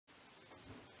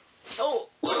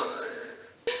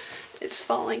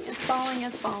falling, it's falling,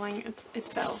 it's falling, it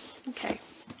fell. Okay,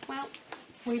 well,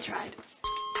 we tried.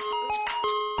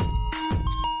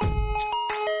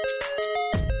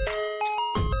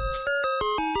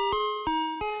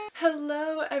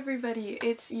 Hello everybody,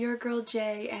 it's your girl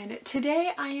Jay, and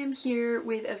today I am here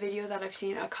with a video that I've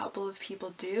seen a couple of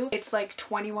people do. It's like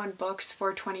 21 books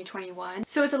for 2021.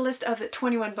 So it's a list of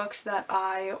 21 books that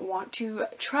I want to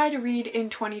try to read in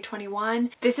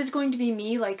 2021. This is going to be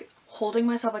me like holding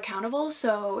myself accountable,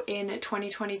 so in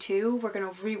 2022 we're gonna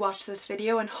rewatch this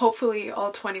video and hopefully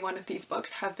all 21 of these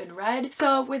books have been read.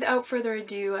 So without further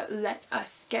ado, let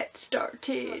us get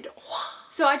started.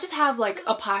 So I just have like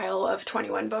a pile of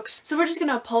 21 books. So we're just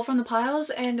gonna pull from the piles,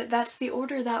 and that's the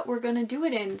order that we're gonna do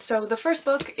it in. So the first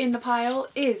book in the pile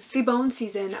is The Bone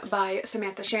Season by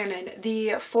Samantha Shannon.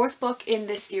 The fourth book in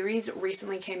this series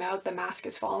recently came out, The Mask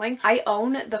is Falling. I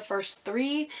own the first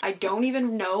three. I don't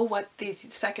even know what the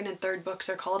second and third books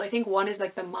are called. I think one is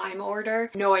like the mime order.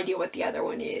 No idea what the other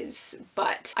one is,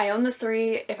 but I own the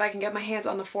three. If I can get my hands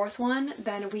on the fourth one,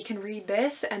 then we can read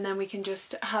this and then we can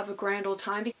just have a grand old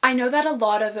time. I know that a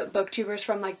lot of booktubers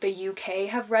from like the UK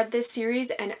have read this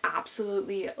series and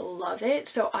absolutely love it,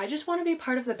 so I just want to be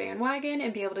part of the bandwagon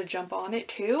and be able to jump on it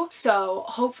too. So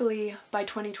hopefully by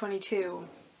 2022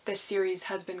 this series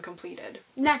has been completed.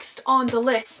 Next on the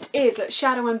list is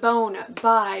Shadow and Bone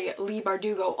by Leigh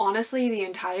Bardugo. Honestly, the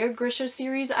entire Grisha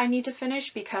series I need to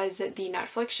finish because the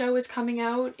Netflix show is coming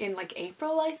out in like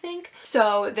April, I think.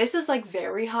 So this is like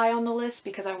very high on the list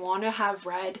because I want to have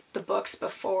read the books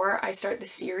before I start the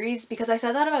series, because I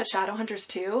said that about Shadowhunters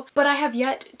too, but I have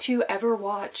yet to ever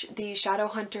watch the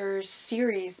Shadowhunters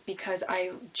series because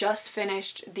I just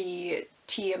finished the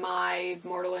TMI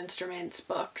Mortal Instruments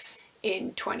books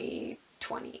in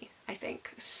 2020, I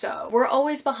think. So we're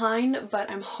always behind,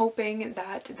 but I'm hoping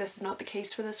that this is not the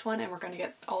case for this one and we're gonna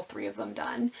get all three of them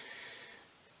done.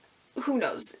 Who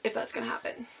knows if that's gonna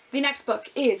happen. The next book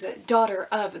is Daughter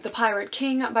of the Pirate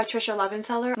King by Tricia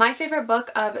Levenseller. My favorite book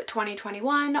of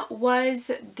 2021 was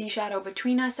The Shadow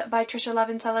Between Us by Tricia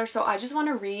Levenseller, so I just want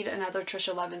to read another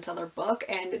Tricia Levenseller book,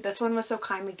 and this one was so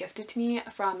kindly gifted to me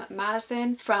from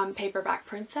Madison from Paperback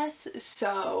Princess,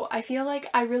 so I feel like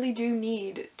I really do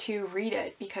need to read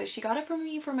it because she got it for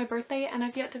me for my birthday and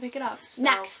I've yet to pick it up. So.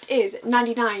 Next is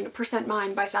 99%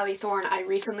 Mine by Sally Thorne. I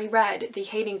recently read The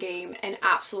Hating Game and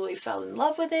absolutely fell in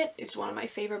love with it. It's one of my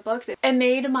favorite books. It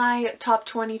made my top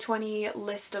 2020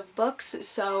 list of books,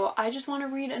 so I just want to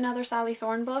read another Sally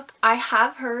Thorne book. I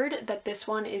have heard that this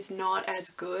one is not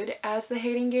as good as The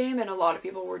Hating Game and a lot of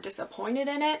people were disappointed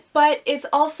in it, but it's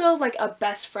also like a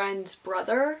best friend's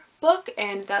brother book,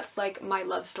 and that's like my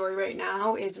love story right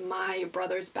now, is my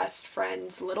brother's best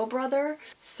friend's little brother,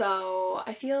 so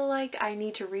I feel like I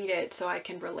need to read it so I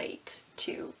can relate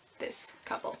to this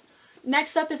couple.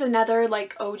 Next up is another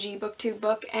like OG booktube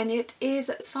book, and it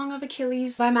is Song of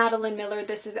Achilles by Madeline Miller.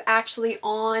 This is actually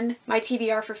on my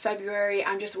TBR for February.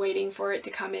 I'm just waiting for it to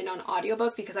come in on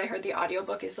audiobook because I heard the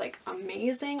audiobook is like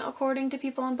amazing according to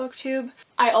people on booktube.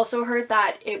 I also heard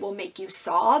that it will make you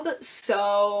sob,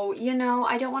 so you know,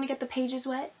 I don't want to get the pages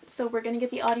wet, so we're gonna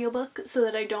get the audiobook so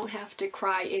that I don't have to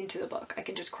cry into the book. I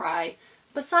can just cry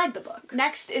beside the book.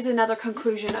 Next is another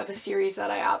conclusion of a series that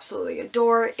I absolutely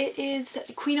adore. It is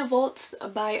Queen of Volts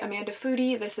by Amanda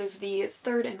Foody. This is the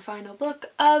third and final book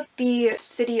of the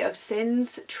City of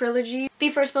Sins trilogy. The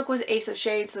first book was Ace of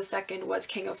Shades, the second was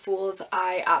King of Fools.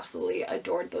 I absolutely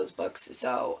adored those books,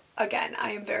 so again,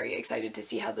 I am very excited to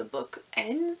see how the book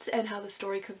ends and how the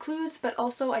story concludes, but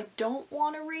also I don't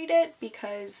want to read it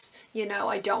because, you know,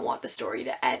 I don't want the story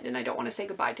to end and I don't want to say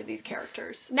goodbye to these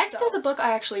characters. Next is a book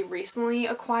I actually recently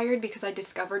acquired because I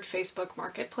discovered Facebook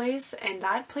Marketplace, and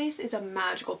that place is a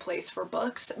magical place for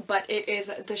books, but it is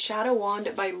The Shadow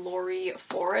Wand by Laurie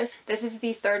Forrest. This is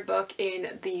the third book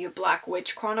in the Black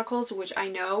Witch Chronicles, which I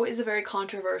know is a very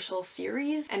controversial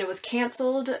series, and it was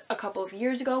cancelled a couple of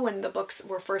years ago when the books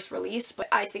were first released, but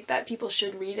I think that people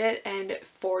should read it and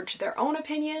forge their own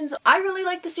opinions. I really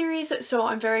like the series, so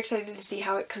I'm very excited to see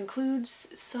how it concludes,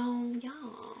 so yeah.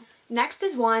 Next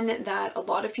is one that a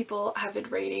lot of people have been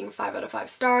rating 5 out of 5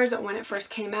 stars when it first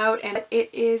came out, and it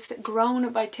is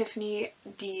Grown by Tiffany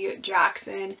D.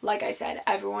 Jackson. Like I said,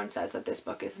 everyone says that this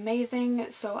book is amazing,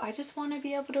 so I just want to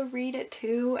be able to read it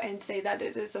too and say that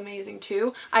it is amazing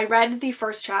too. I read the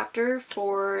first chapter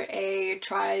for a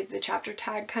try the chapter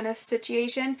tag kind of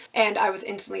situation, and I was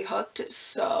instantly hooked,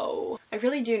 so I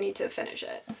really do need to finish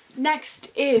it.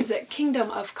 Next is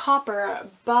Kingdom of Copper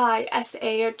by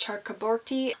S.A.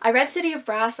 Chakraborty. I read City of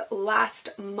Brass last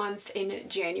month in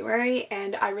January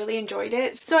and I really enjoyed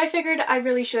it, so I figured I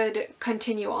really should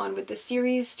continue on with the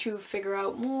series to figure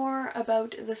out more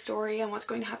about the story and what's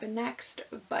going to happen next,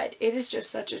 but it is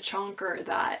just such a chonker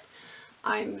that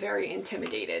I'm very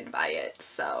intimidated by it,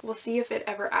 so we'll see if it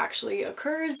ever actually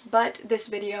occurs, but this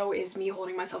video is me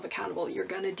holding myself accountable. You're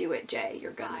gonna do it, Jay.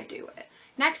 You're gonna do it.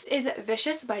 Next is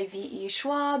Vicious by V.E.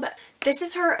 Schwab. This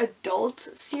is her adult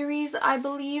series, I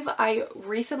believe. I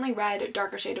recently read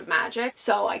Darker Shade of Magic,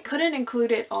 so I couldn't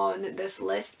include it on this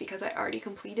list because I already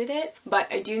completed it, but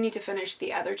I do need to finish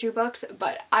the other two books.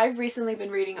 But I've recently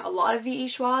been reading a lot of V.E.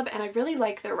 Schwab and I really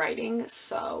like their writing,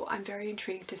 so I'm very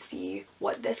intrigued to see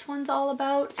what this one's all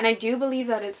about. And I do believe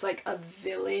that it's like a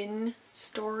villain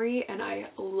story and I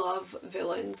love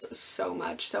villains so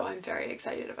much, so I'm very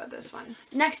excited about this one.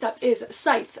 Next up is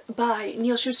Scythe by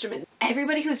Neal Shusterman.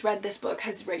 Everybody who's read this book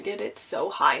has rated it so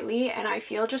highly and I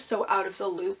feel just so out of the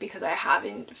loop because I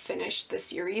haven't finished the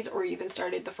series or even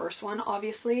started the first one,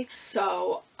 obviously.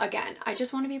 So again, I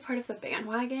just want to be part of the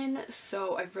bandwagon,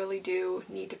 so I really do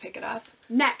need to pick it up.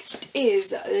 Next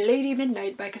is Lady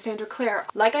Midnight by Cassandra Clare.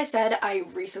 Like I said, I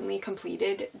recently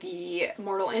completed the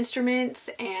Mortal Instruments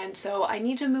and so I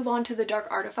need to move on to the Dark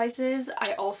Artifices.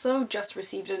 I also just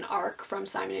received an ARC from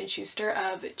Simon & Schuster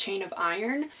of Chain of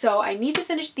Iron, so I need to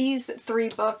finish these 3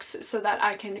 books so that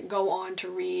I can go on to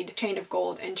read Chain of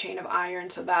Gold and Chain of Iron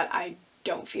so that I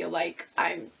don't feel like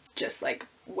I'm just like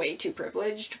way too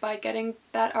privileged by getting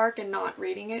that ARC and not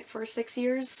reading it for 6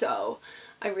 years. So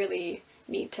I really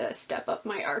need to step up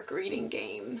my ARC reading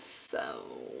game,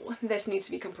 so this needs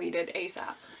to be completed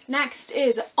ASAP. Next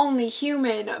is Only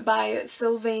Human by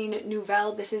Sylvain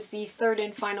Neuvel. This is the 3rd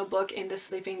and final book in the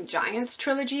Sleeping Giants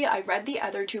trilogy. I read the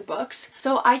other 2 books,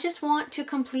 so I just want to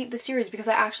complete the series because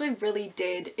I actually really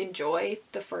did enjoy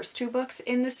the first 2 books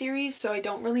in the series, so I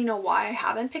don't really know why I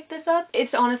haven't picked this up.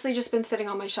 It's honestly just been sitting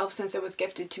on my shelf since it was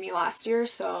gifted to me last year,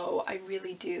 so I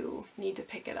really do need to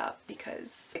pick it up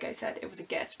because, like I said, it was a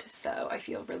gift, so I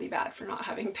feel really bad for not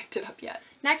having picked it up yet.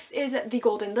 Next is The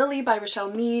Golden Lily by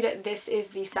Rochelle Mead. This is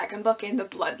the 2nd book in the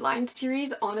Bloodline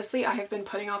series. Honestly, I have been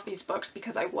putting off these books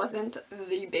because I wasn't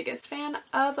the biggest fan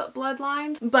of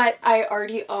Bloodlines, but I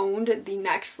already owned the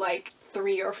next like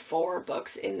 3 or 4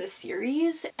 books in the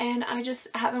series and I just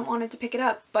haven't wanted to pick it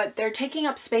up, but they're taking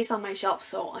up space on my shelf,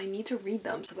 so I need to read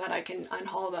them so that I can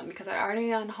unhaul them because I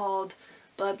already unhauled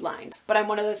Bloodlines, but I'm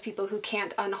one of those people who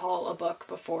can't unhaul a book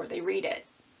before they read it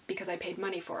because I paid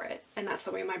money for it and that's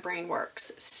the way my brain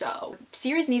works. So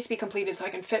series needs to be completed so I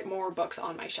can fit more books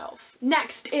on my shelf.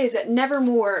 Next is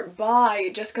Nevermore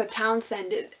by Jessica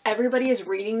Townsend. Everybody is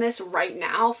reading this right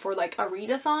now for like a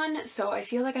readathon, so I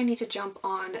feel like I need to jump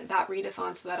on that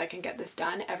readathon so that I can get this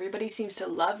done. Everybody seems to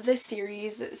love this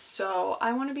series, so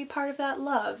I want to be part of that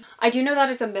love. I do know that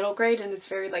it's a middle grade and it's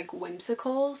very like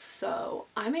whimsical, so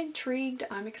I'm intrigued,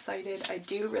 I'm excited. I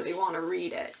do really want to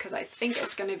read it because I think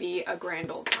it's going to be a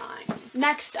grand old time.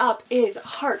 Next up is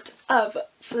Heart of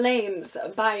Flames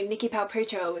by Nikki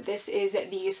Palprecho. This is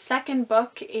the 2nd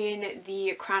book in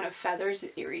the Crown of Feathers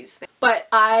series, but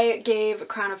I gave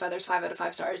Crown of Feathers 5 out of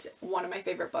 5 stars. One of my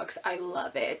favorite books. I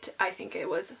love it. I think it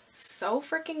was so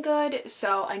freaking good,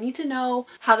 so I need to know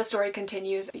how the story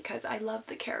continues because I love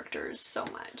the characters so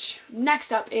much.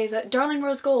 Next up is Darling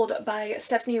Rose Gold by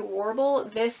Stephanie Warble.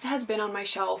 This has been on my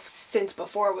shelf since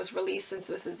before it was released, since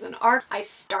this is an ARC. I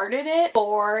started it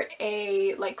for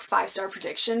a like 5-star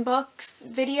prediction books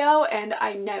video and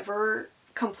I never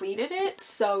completed it,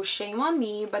 so shame on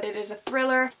me, but it is a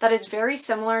thriller that is very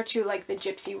similar to like the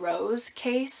Gypsy Rose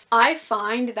case. I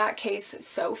find that case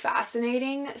so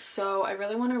fascinating, so I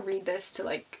really want to read this to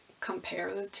like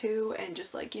compare the two and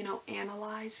just like, you know,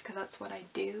 analyze, because that's what I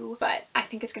do. But I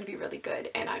think it's gonna be really good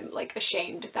and I'm like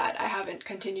ashamed that I haven't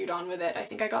continued on with it. I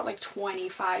think I got like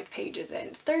 25 pages in,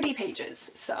 30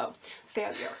 pages, so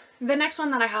failure. The next one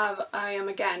that I have, I am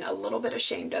again a little bit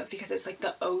ashamed of because it's like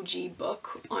the OG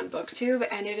book on BookTube,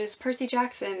 and it is Percy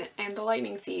Jackson and the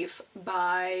Lightning Thief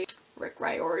by Rick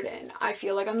Riordan. I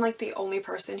feel like I'm like the only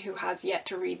person who has yet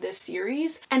to read this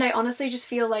series, and I honestly just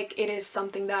feel like it is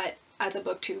something that as a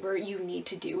booktuber you need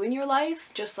to do in your life,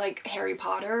 just like Harry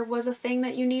Potter was a thing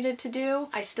that you needed to do.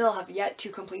 I still have yet to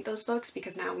complete those books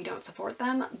because now we don't support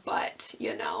them, but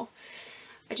you know,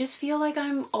 I just feel like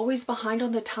I'm always behind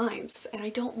on the times and I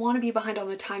don't want to be behind on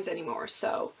the times anymore,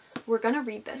 so we're gonna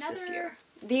read this year.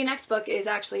 The next book is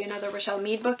actually another Richelle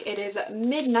Mead book. It is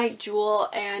Midnight Jewel,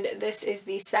 and this is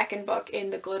the second book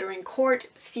in the Glittering Court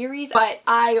series. But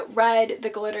I read the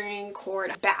Glittering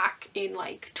Court back in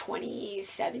like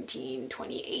 2017,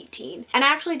 2018, and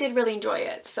I actually did really enjoy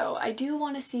it. So I do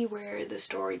want to see where the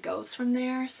story goes from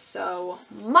there. So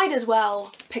might as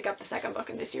well pick up the second book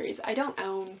in the series. I don't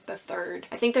own the third.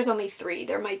 I think there's only 3.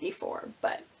 There might be 4,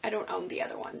 but I don't own the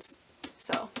other ones.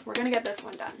 So we're gonna get this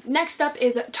one done. Next up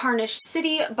is Tarnished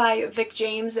City by Vic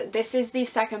James. This is the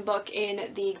second book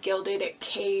in the Gilded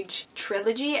Cage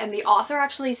trilogy, and the author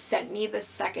actually sent me the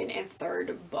second and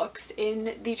third books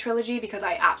in the trilogy because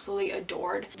I absolutely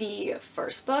adored the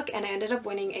first book, and I ended up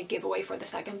winning a giveaway for the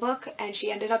second book, and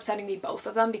she ended up sending me both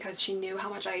of them because she knew how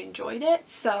much I enjoyed it.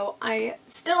 So I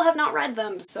still have not read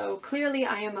them, so clearly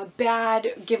I am a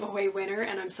bad giveaway winner,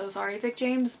 and I'm so sorry, Vic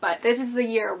James, but this is the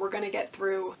year we're gonna get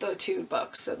through the 2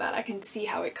 books so that I can see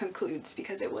how it concludes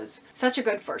because it was such a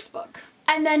good first book.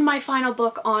 And then my final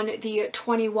book on the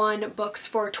 21 books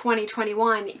for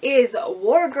 2021 is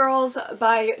War Girls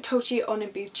by Tochi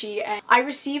Onyebuchi, and I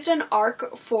received an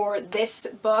ARC for this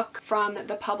book from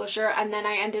the publisher, and then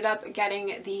I ended up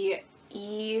getting the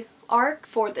e-ARC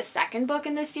for the second book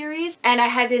in the series, and I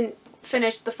hadn't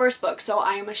finished the first book, so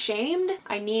I am ashamed.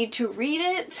 I need to read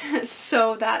it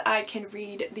so that I can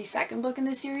read the second book in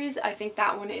the series. I think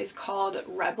that one is called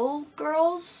Rebel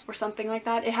Girls or something like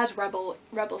that. It has Rebel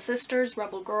Sisters,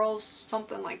 Rebel Girls,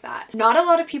 something like that. Not a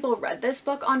lot of people read this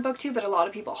book on BookTube, but a lot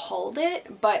of people hauled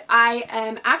it. But I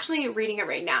am actually reading it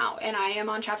right now, and I am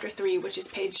on chapter 3, which is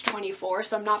page 24,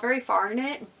 so I'm not very far in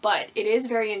it, but it is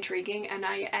very intriguing and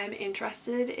I am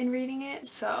interested in reading it,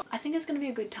 so I think it's gonna be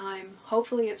a good time.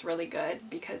 Hopefully it's really good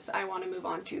because I want to move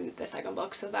on to the second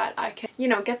book so that I can, you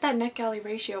know, get that NetGalley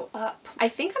ratio up. I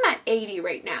think I'm at 80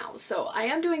 right now, so I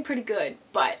am doing pretty good,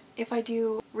 but if I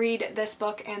do read this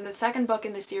book and the second book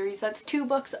in the series, that's 2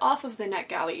 books off of the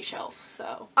NetGalley shelf,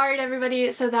 so. Alright everybody,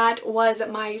 so that was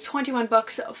my 21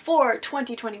 books for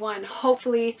 2021.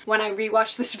 Hopefully when I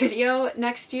rewatch this video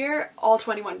next year, all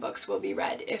 21 books will be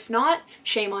read. If not,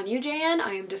 shame on you, JN.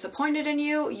 I am disappointed in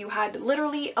you. You had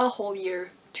literally a whole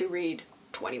year to read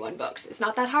 21 books. It's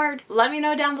not that hard. Let me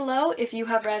know down below if you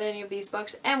have read any of these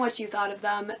books and what you thought of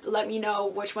them. Let me know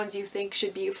which ones you think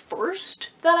should be first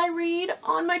that I read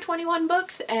on my 21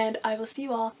 books, and I will see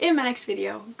you all in my next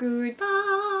video.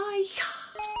 Goodbye!